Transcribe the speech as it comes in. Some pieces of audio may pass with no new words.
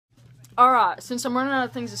Alright, since I'm running out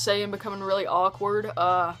of things to say and becoming really awkward,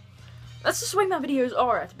 that's just the way my videos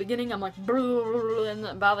are. At the beginning, I'm like,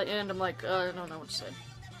 and by the end, I'm like, I don't know what to say.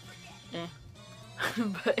 Eh.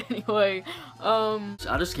 But anyway,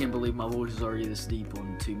 I just can't believe my voice is already this deep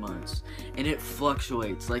on 2 months. And it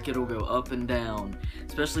fluctuates, like it'll go up and down.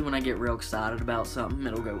 Especially when I get real excited about something,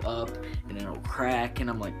 it'll go up and then it'll crack and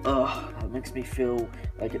I'm like, ugh, that makes me feel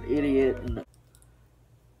like an idiot. And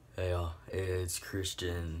hey y'all, it's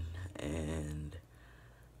Christian, and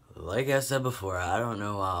like I said before, I don't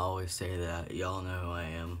know why I always say that. Y'all know who I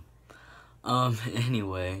am.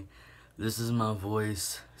 Anyway, this is my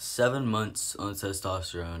voice, 7 months on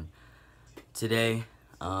testosterone. Today,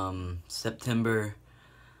 September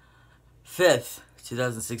 5th,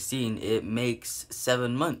 2016, it makes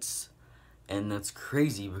 7 months. And that's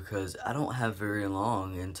crazy because I don't have very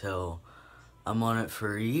long until I'm on it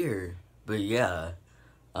for a year. But yeah,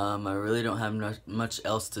 I really don't have much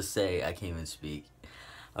else to say. I can't even speak.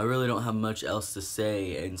 I really don't have much else to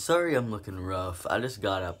say, and sorry I'm looking rough. I just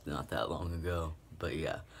got up not that long ago, but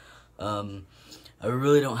yeah. I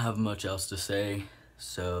really don't have much else to say,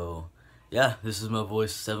 so yeah, this is my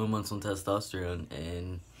voice, 7 months on testosterone,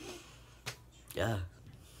 and yeah.